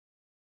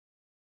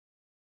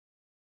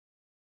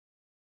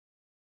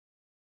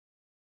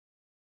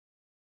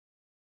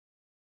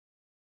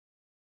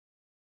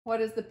what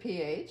is the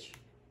pH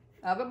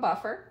of a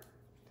buffer,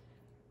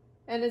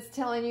 and it's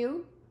telling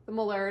you the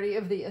molarity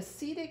of the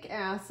acetic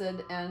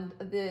acid and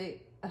the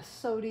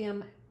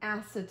sodium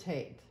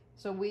acetate.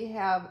 So we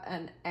have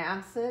an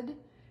acid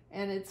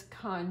and its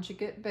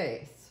conjugate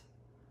base.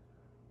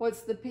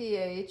 What's the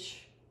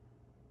pH?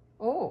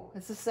 Oh,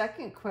 it's the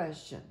second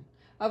question.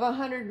 Of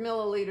 100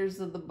 milliliters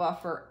of the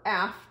buffer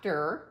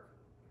after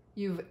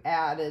you've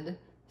added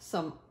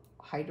some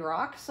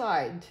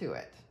hydroxide to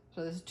it.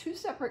 So there's two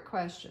separate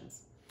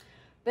questions.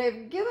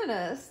 They've given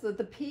us that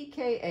the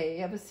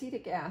pKa of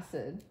acetic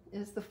acid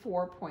is the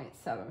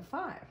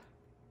 4.75.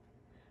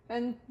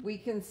 And we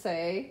can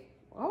say,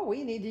 oh,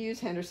 we need to use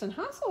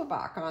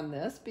Henderson-Hasselbalch on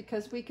this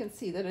because we can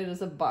see that it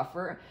is a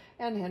buffer,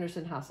 and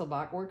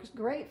Henderson-Hasselbalch works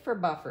great for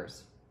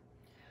buffers.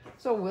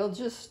 So we'll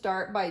just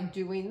start by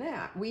doing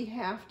that. We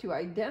have to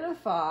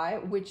identify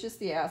which is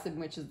the acid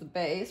and which is the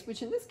base,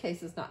 which in this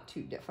case is not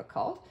too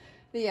difficult.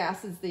 The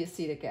acid's the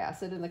acetic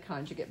acid and the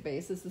conjugate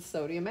base is the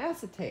sodium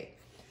acetate.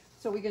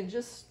 So we can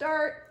just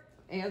start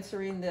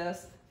answering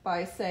this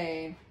by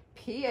saying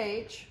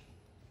pH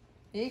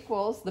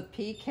equals the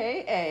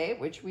pKa,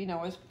 which we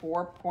know is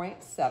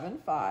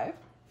 4.75,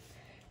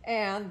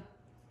 and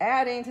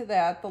adding to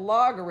that the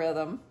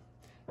logarithm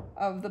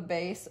of the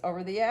base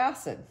over the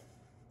acid.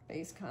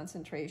 Base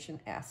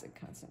concentration, acid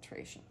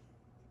concentration.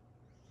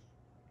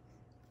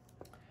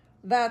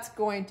 That's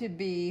going to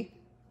be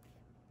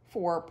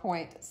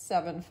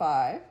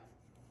 4.75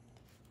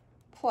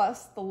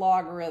 plus the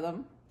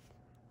logarithm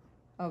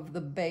of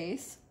the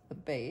base. The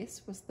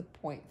base was the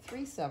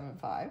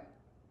 0.375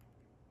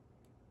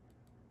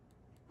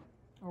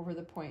 over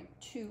the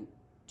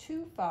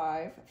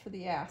 0.225 for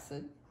the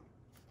acid,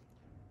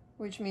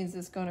 which means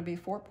it's going to be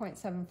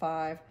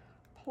 4.75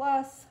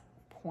 plus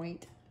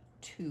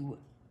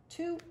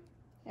 0.22,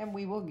 and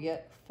we will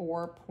get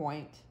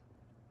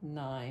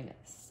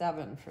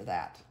 4.97 for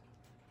that.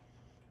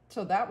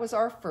 So that was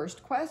our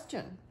first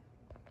question.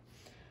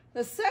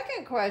 The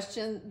second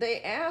question,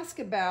 they ask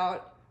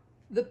about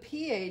the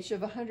pH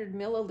of 100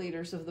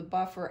 milliliters of the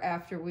buffer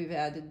after we've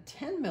added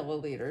 10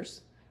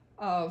 milliliters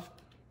of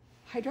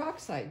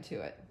hydroxide to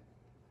it.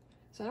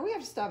 So now we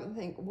have to stop and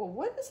think, well,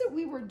 what is it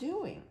we were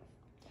doing?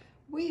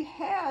 We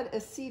had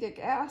acetic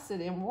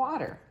acid in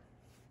water.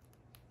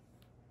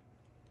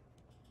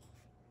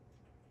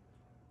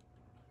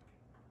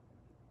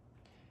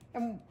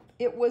 And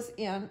it was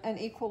in an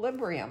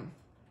equilibrium.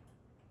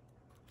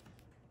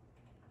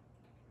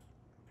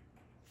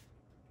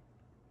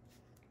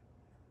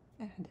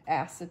 And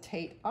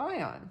acetate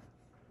ion.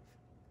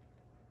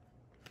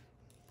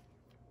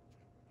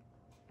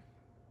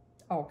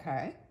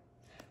 Okay.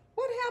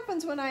 What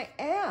happens when I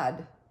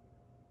add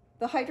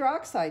the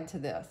hydroxide to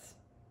this?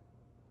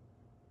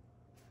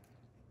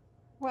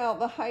 Well,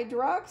 the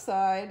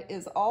hydroxide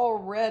is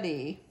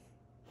already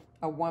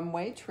a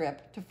one-way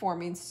trip to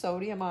forming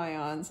sodium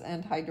ions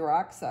and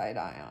hydroxide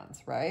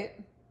ions, right?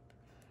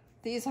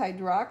 These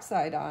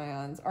hydroxide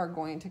ions are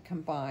going to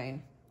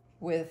combine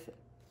with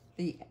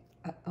the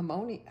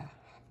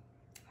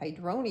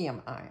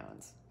hydronium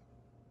ions.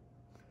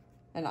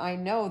 And I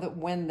know that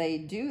when they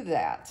do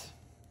that,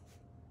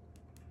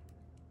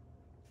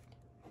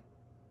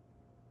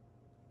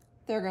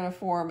 they're going to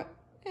form,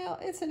 well,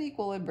 it's an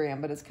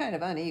equilibrium, but it's kind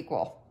of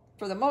unequal.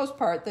 For the most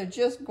part, they're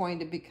just going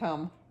to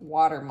become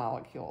water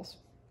molecules.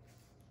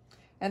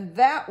 And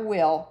that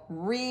will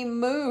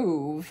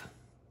remove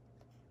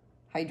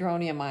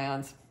hydronium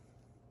ions.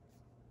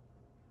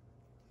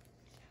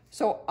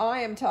 So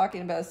I am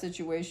talking about a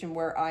situation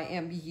where I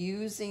am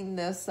using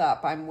this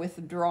up. I'm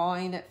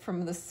withdrawing it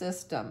from the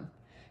system.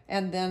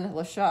 And then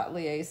Le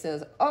Chatelier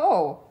says,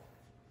 oh,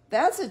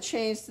 that's a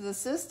change to the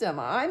system.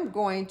 I'm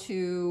going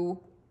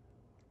to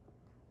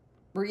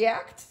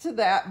react to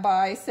that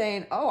by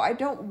saying, oh, I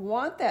don't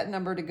want that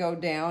number to go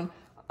down.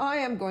 I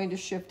am going to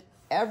shift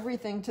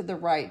everything to the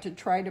right to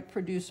try to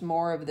produce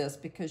more of this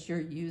because you're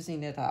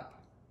using it up.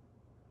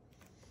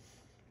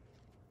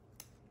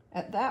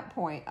 At that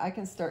point, I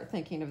can start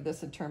thinking of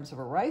this in terms of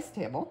a rice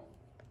table.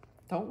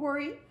 Don't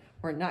worry,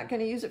 we're not going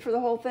to use it for the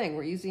whole thing.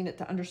 We're using it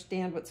to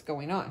understand what's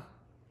going on.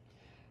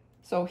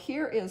 So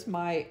here is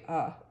my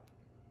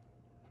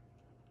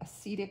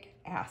acetic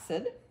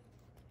acid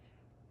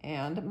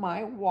and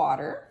my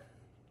water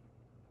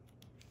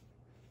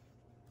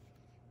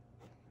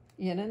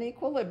in an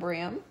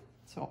equilibrium.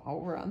 So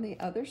over on the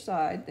other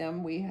side,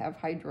 then we have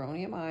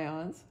hydronium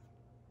ions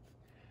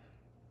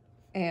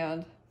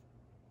and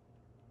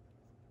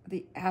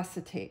the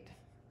acetate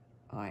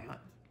ion.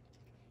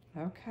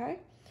 Okay?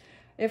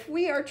 If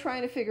we are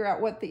trying to figure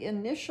out what the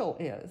initial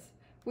is,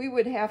 we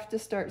would have to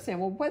start saying,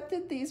 well, what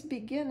did these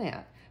begin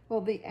at?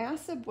 Well, the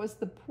acid was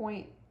the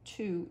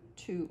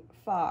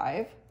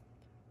 0.225.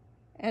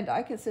 And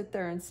I could sit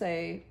there and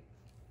say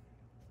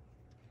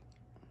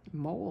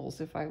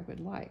moles if I would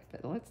like,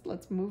 but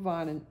let's move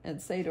on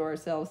and say to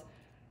ourselves,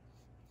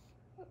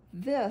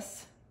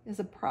 this is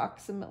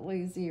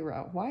approximately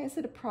 0. Why is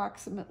it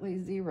approximately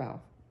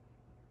 0?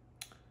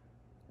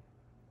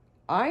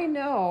 I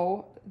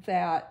know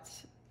that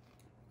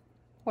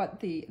what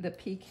the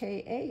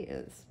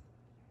pKa is.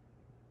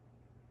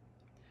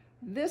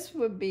 This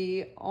would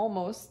be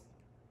almost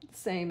the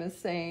same as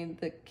saying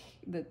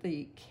that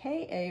the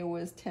Ka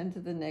was 10 to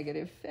the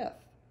negative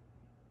fifth.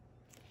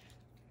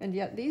 And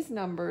yet these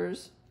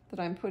numbers that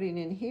I'm putting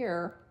in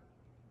here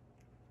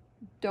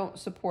don't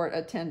support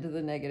a 10 to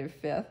the negative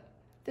fifth.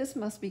 This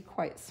must be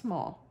quite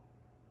small,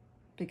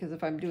 because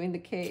if I'm doing the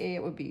Ka,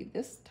 it would be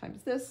this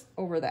times this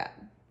over that,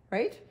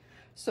 right?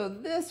 So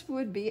this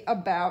would be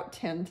about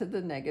 10 to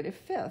the negative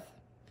fifth,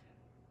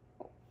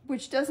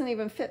 which doesn't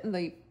even fit in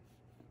the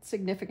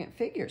significant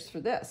figures for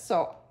this.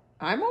 So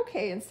I'm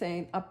okay in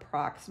saying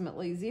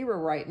approximately 0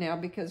 right now,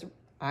 because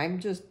I'm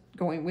just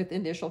going with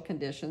initial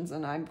conditions,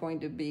 and I'm going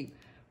to be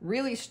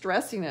really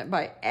stressing it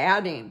by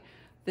adding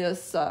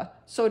this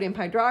sodium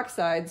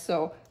hydroxide.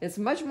 So it's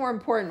much more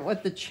important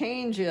what the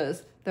change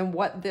is than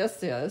what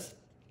this is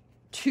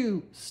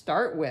to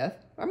start with.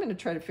 I'm going to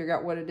try to figure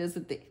out what it is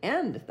at the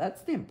end.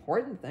 That's the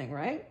important thing,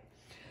 right?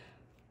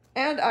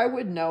 And I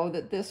would know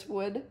that this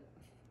would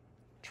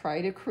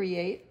try to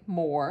create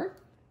more.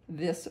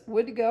 This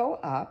would go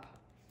up,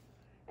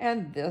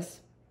 and this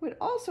would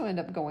also end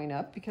up going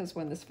up, because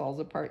when this falls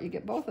apart, you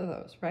get both of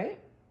those, right?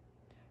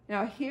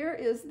 Now, here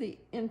is the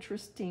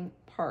interesting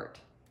part.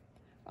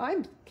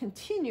 I'm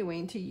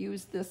continuing to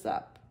use this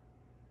up.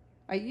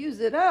 I use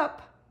it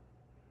up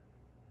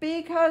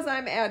because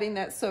I'm adding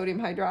that sodium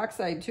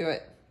hydroxide to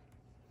it.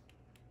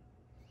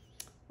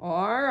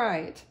 All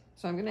right,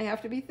 so I'm going to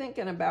have to be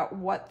thinking about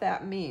what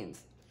that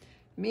means.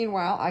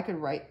 Meanwhile, I could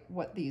write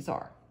what these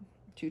are.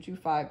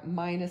 225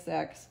 minus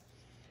x.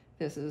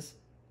 This is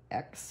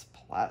x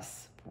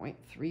plus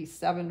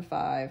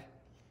 0.375.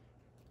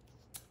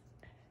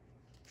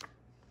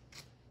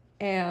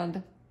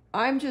 And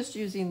I'm just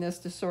using this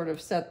to sort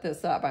of set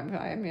this up. I'm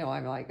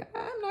like,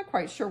 I'm not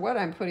quite sure what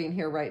I'm putting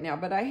here right now,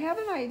 but I have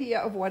an idea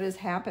of what is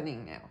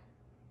happening now.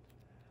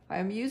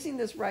 I'm using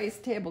this rice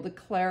table to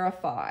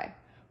clarify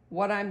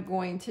what I'm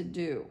going to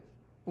do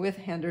with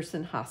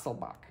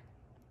Henderson-Hasselbalch.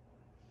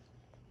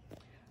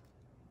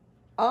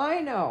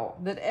 I know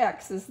that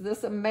x is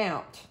this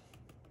amount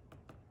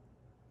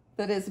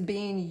that is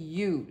being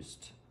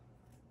used.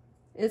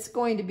 It's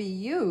going to be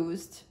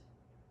used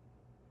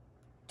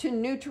to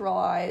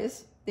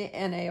neutralize the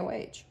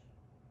NaOH.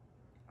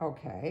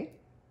 Okay.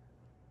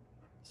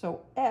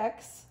 So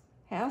x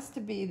has to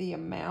be the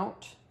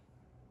amount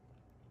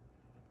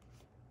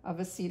of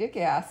acetic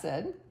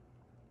acid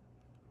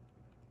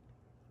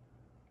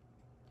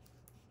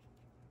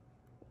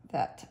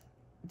that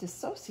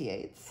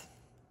dissociates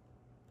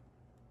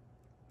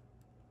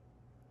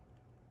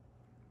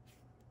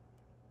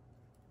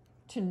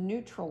to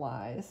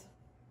neutralize,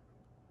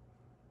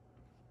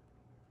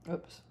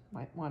 oops,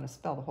 might want to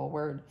spell the whole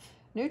word,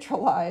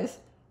 neutralize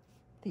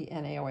the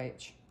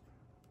NaOH.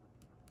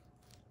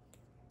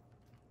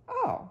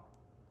 Oh,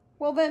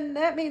 well then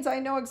that means I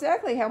know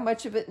exactly how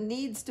much of it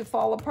needs to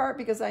fall apart,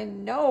 because I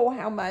know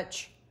how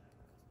much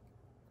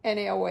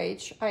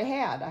NaOH I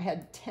had. I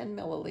had 10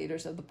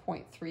 milliliters of the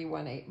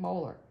 0.318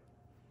 molar.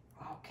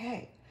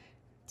 Okay,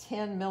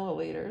 10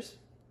 milliliters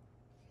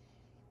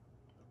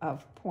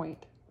of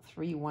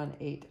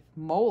 0.318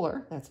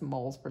 molar, that's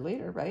moles per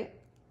liter, right?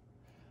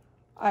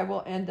 I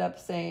will end up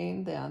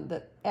saying then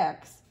that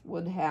x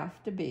would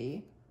have to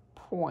be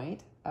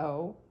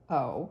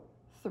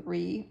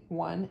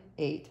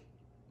 0.00318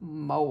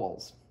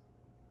 moles.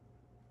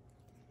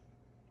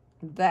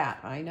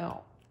 That I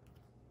know.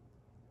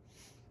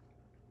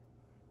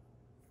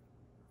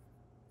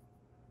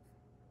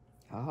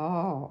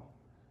 Oh,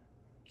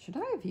 should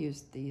I have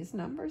used these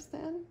numbers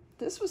then?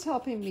 This was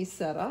helping me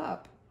set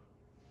up.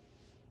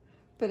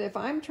 But if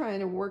I'm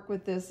trying to work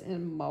with this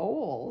in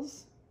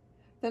moles,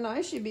 then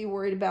I should be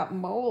worried about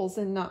moles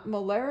and not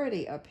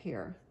molarity up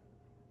here.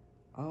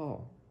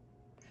 Oh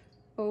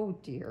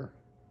dear.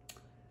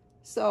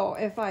 So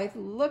if I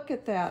look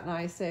at that and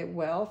I say,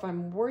 well, if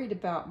I'm worried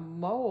about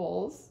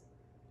moles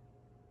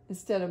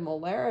instead of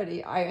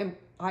molarity,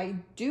 I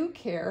do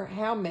care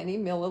how many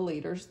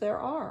milliliters there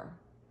are.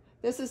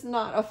 This is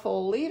not a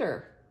full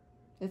liter.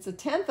 It's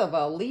 1/10 of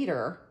a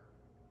liter.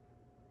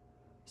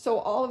 So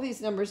all of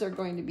these numbers are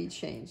going to be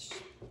changed.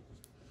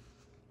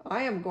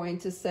 I am going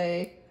to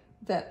say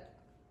that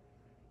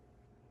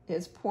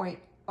is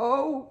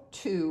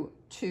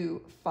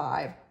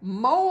 0.0225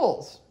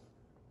 moles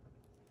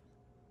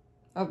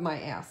of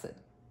my acid.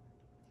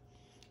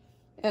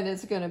 And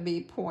it's going to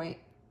be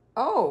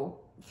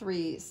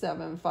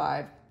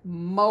 0.0375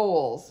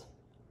 moles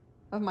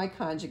of my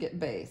conjugate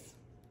base.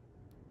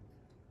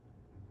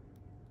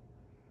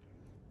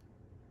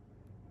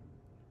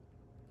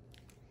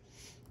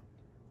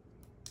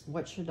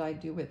 What should I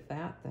do with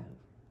that then?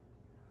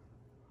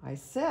 I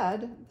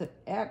said that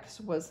X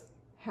was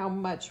how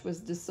much was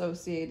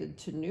dissociated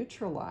to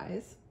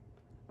neutralize.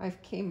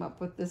 I've came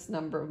up with this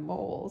number of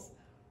moles.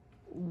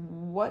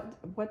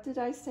 What did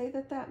I say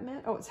that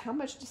meant? Oh, it's how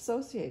much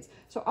dissociates.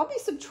 So I'll be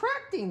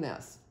subtracting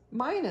this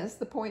minus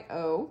the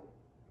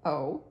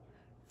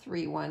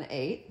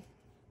 0.00318.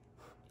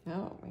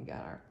 Oh, we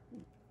got our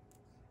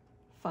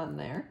fun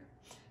there.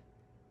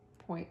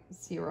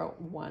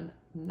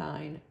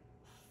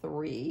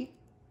 0.0193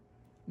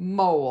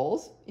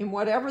 moles in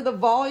whatever the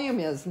volume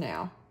is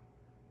now.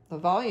 The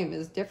volume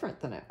is different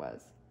than it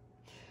was.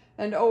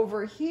 And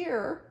over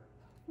here,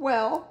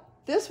 well,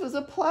 this was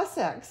a plus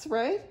X,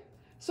 right?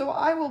 So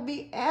I will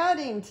be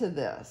adding to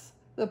this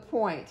the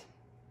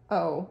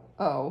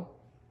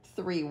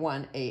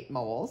 0.00318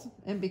 moles.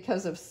 And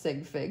because of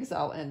sig figs,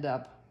 I'll end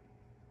up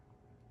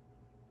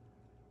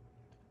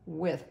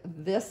with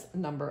this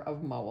number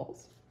of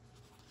moles.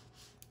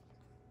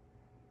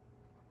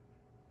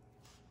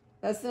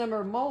 That's the number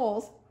of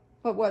moles,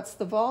 but what's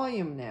the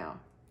volume now?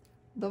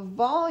 The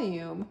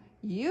volume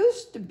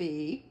used to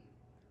be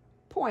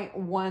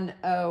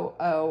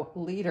 0.100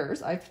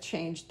 liters. I've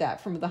changed that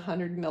from the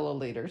 100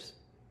 milliliters.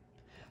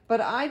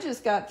 But I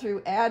just got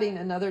through adding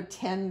another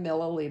 10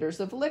 milliliters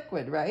of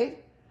liquid,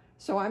 right?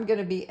 So I'm going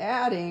to be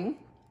adding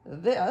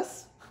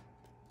this.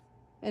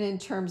 And in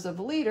terms of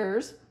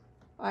liters,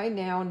 I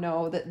now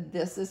know that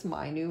this is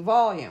my new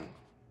volume.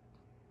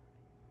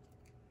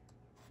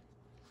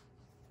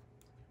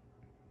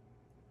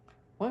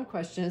 One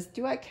question is,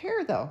 do I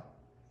care though?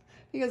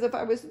 Because if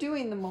I was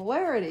doing the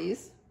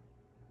molarities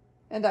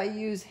and I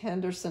use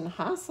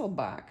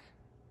Henderson-Hasselbalch,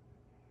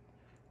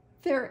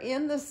 they're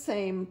in the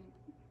same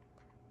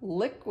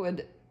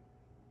liquid,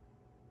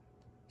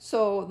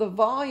 so the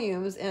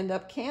volumes end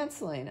up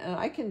canceling, and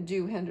I can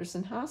do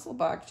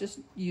Henderson-Hasselbalch just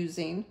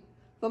using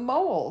the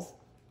moles.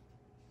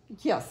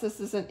 Yes,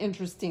 this is an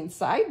interesting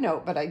side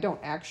note, but I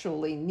don't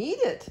actually need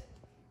it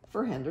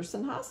for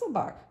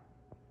Henderson-Hasselbalch.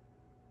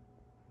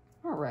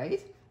 All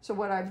right, so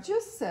what I've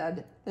just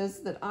said is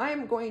that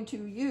I'm going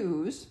to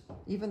use,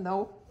 even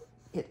though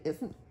it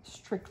isn't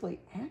strictly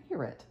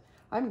accurate,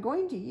 I'm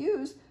going to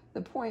use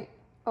the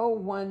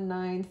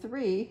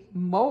 0.0193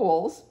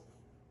 moles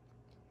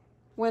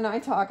when I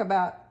talk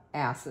about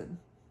acid.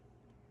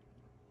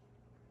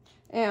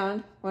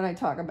 And when I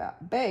talk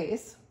about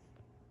base,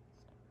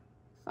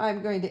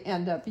 I'm going to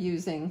end up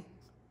using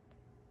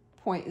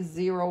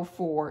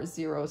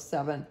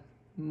 0.0407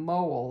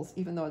 moles,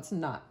 even though it's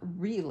not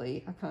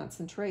really a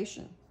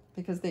concentration,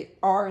 because they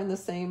are in the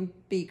same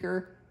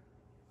beaker,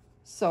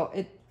 so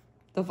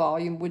the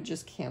volume would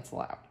just cancel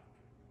out.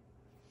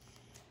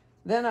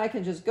 Then I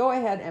can just go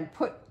ahead and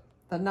put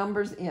the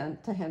numbers in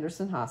to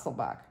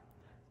Henderson-Hasselbalch.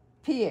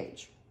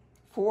 pH,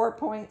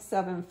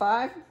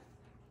 4.75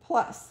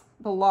 plus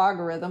the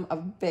logarithm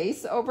of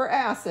base over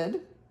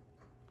acid,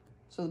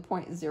 so the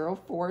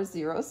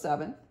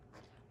 0.0407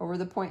 over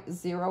the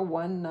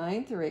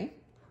 0.0193.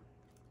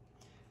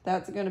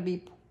 That's going to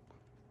be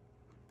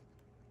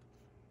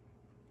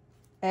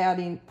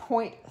adding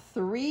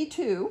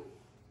 0.32,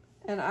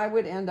 and I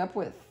would end up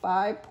with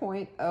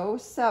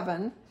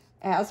 5.07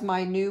 as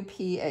my new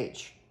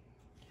pH.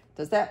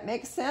 Does that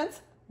make sense?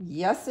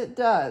 Yes, it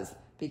does,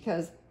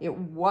 because it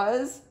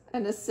was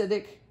an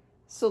acidic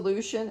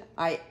solution.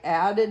 I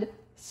added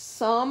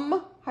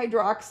some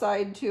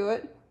hydroxide to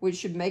it, which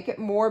should make it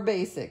more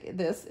basic.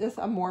 This is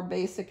a more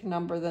basic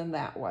number than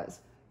that was,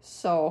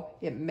 so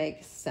it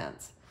makes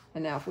sense.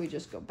 And now if we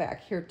just go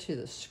back here to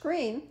the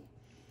screen,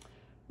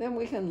 then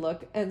we can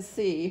look and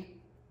see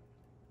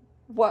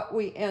what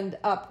we end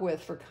up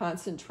with for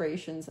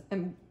concentrations.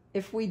 And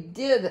if we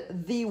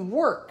did the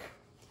work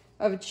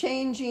of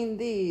changing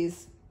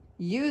these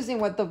using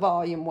what the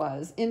volume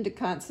was into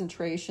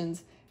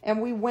concentrations,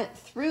 and we went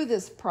through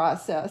this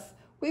process,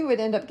 we would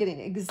end up getting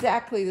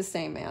exactly the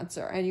same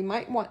answer. And you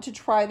might want to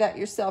try that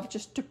yourself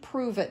just to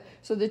prove it,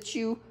 so that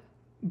you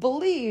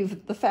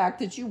believe the fact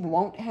that you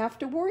won't have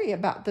to worry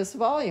about this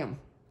volume,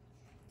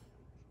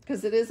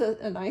 because it is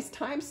a nice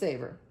time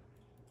saver.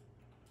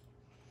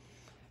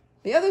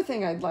 The other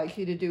thing I'd like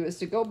you to do is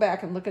to go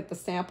back and look at the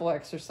sample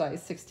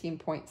exercise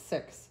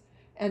 16.6,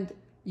 and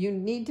you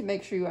need to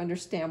make sure you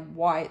understand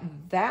why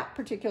that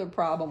particular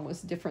problem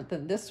was different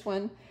than this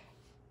one.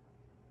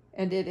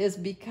 And it is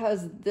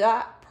because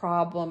that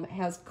problem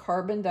has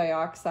carbon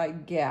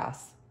dioxide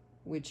gas,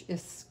 which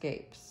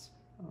escapes.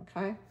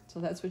 Okay, so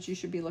that's what you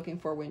should be looking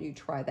for when you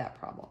try that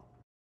problem.